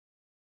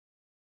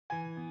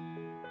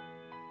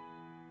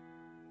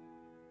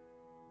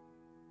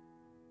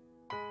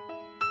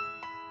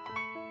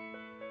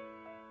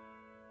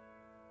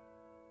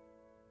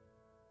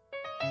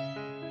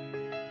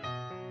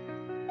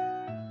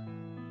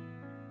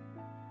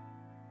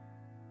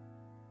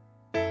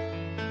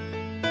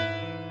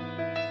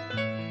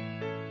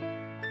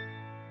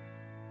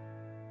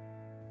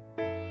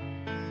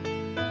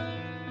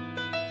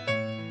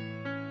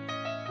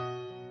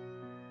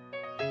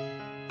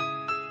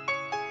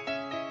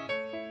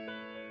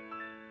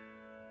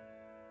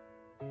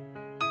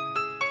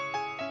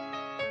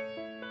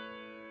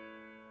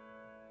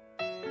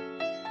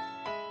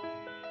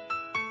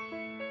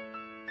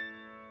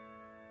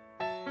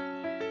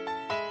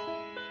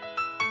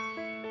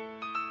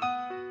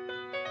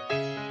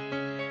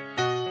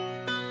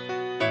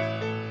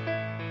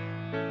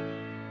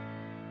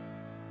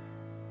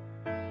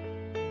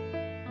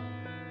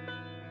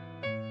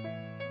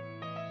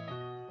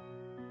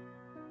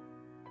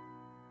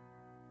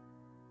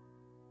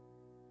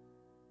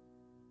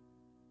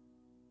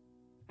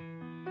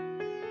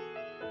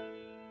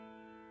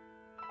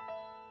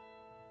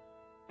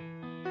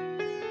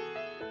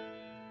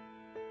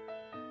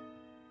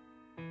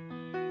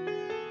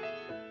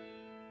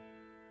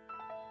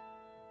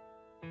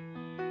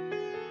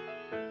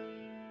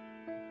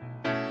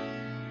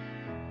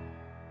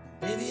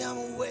Baby, I'm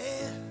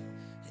aware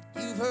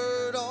that you've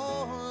heard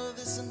all of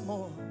this and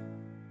more.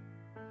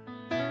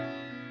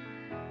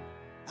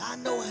 I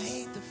know I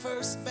ain't the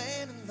first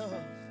man in love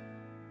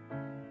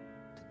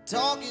to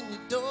talk in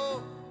your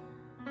door,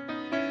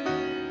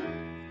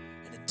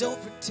 and I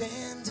don't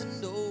pretend to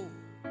know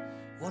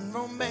one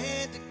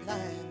romantic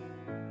line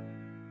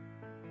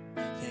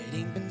that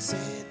ain't been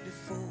said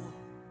before.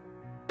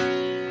 And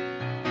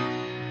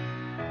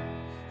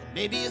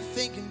maybe you're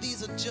thinking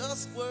these are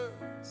just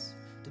words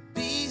to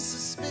be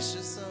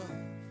suspicious of.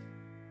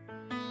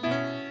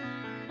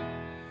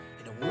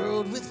 In a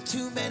world with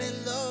too many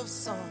love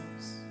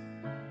songs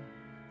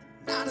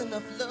and not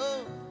enough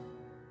love.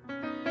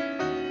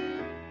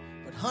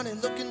 But honey,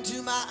 look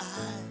into my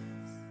eyes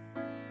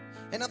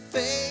and I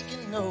think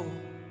you know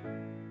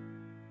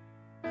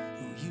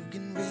who you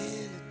can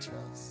really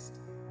trust.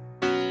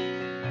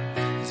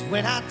 'Cause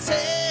when I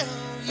tell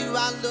you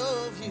I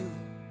love you,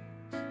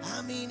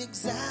 I mean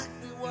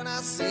exactly what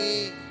I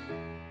say.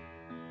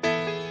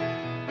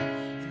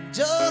 And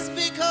just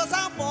because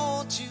I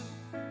want you,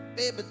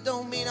 baby,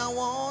 don't mean I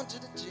want you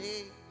to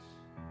change.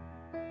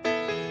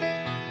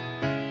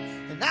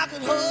 And I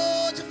could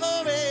hold you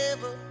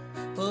forever,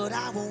 but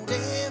I won't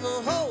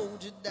ever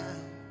hold you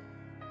down.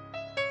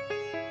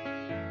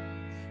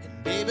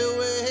 And baby,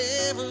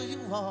 wherever you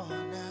are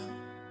now,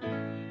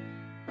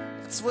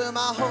 that's where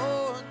my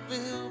heart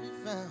will be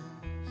found.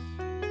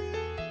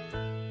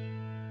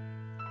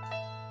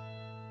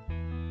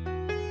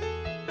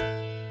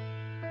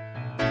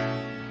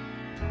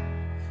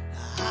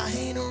 I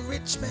ain't a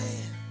rich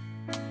man,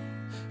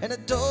 and I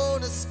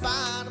don't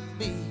aspire to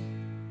be,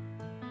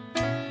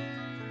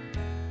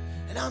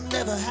 and I'll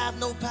never have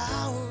no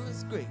power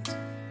as great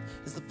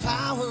as the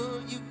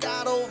power you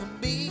got over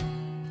me.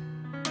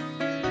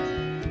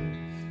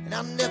 And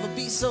I'll never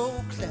be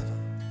so clever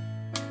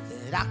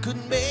that I could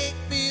make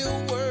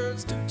real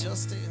words do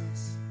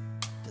justice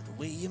to the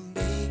way you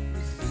make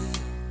me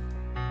feel.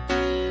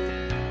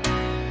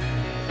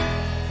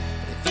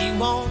 But if you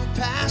want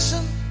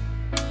passion,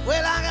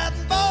 well, I got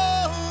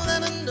more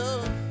than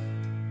enough.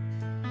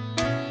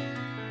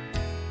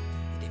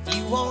 And if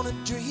you want a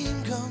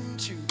dream come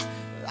true,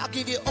 well, I'll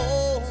give you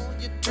all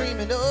you're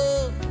dreaming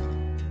of.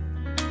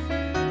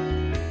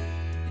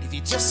 And if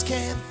you just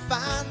can't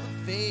find the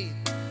faith,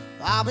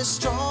 I'll be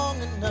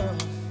strong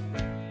enough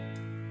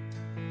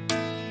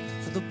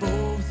for the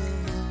both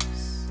of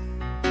us.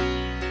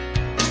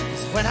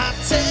 'Cause when I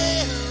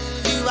tell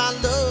you I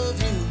love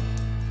you,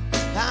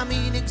 I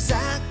mean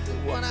exactly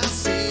what I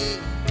say.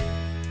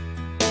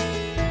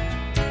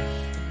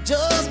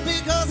 Just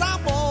because I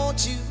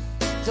want you,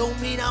 don't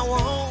mean I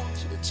want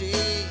you to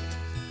change.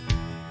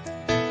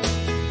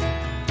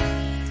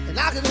 And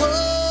I can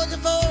hold you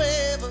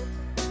forever,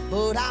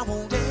 but I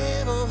won't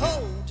ever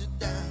hold you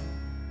down.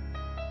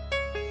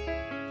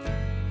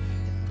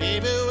 And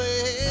baby,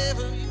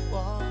 wherever you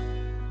are,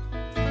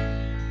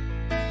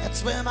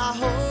 that's where my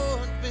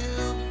heart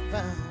will be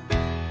found.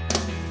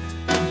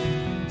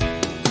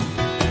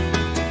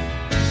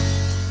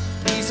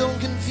 Please don't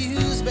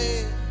confuse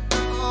me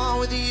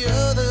with the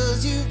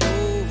others you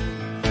know.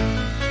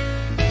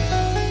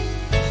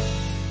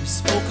 We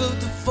spoke of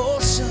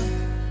devotion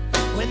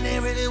when they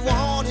really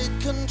wanted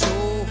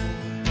control.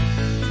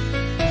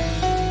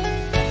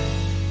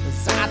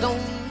 'Cause I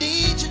don't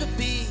need you to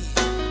be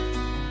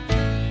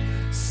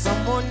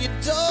someone you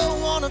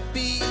don't want to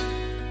be.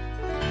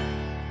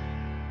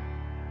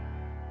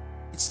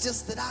 It's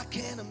just that I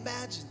can't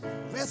imagine the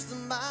rest of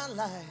my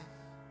life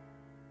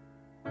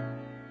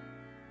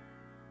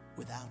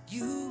without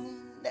you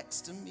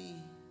next to me.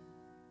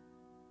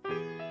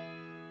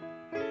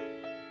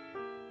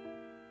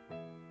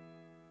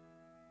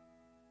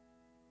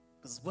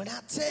 'Cause when I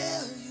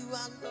tell you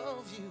I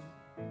love you,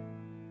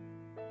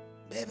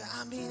 baby,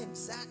 I mean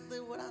exactly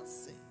what I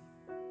say.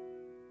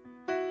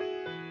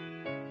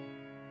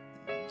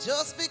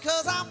 Just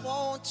because I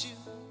want you,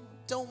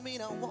 don't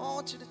mean I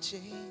want you to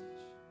change.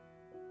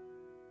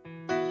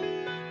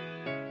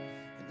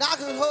 And I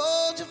could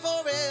hold you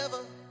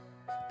forever,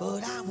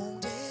 but I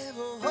won't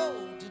ever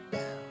hold you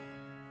down.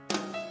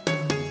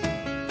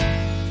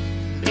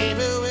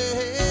 Baby,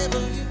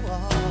 wherever you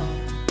are,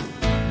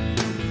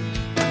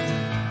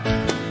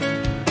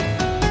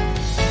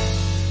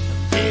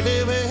 baby,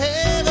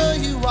 wherever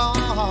you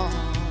are,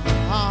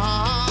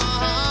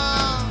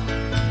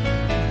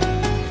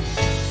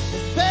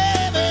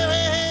 baby,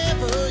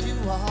 wherever you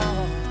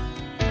are,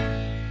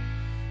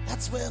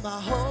 that's where my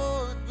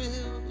heart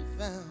will be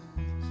found.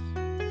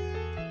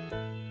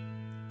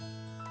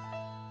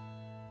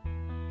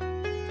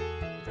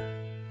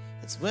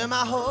 It's where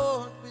my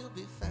heart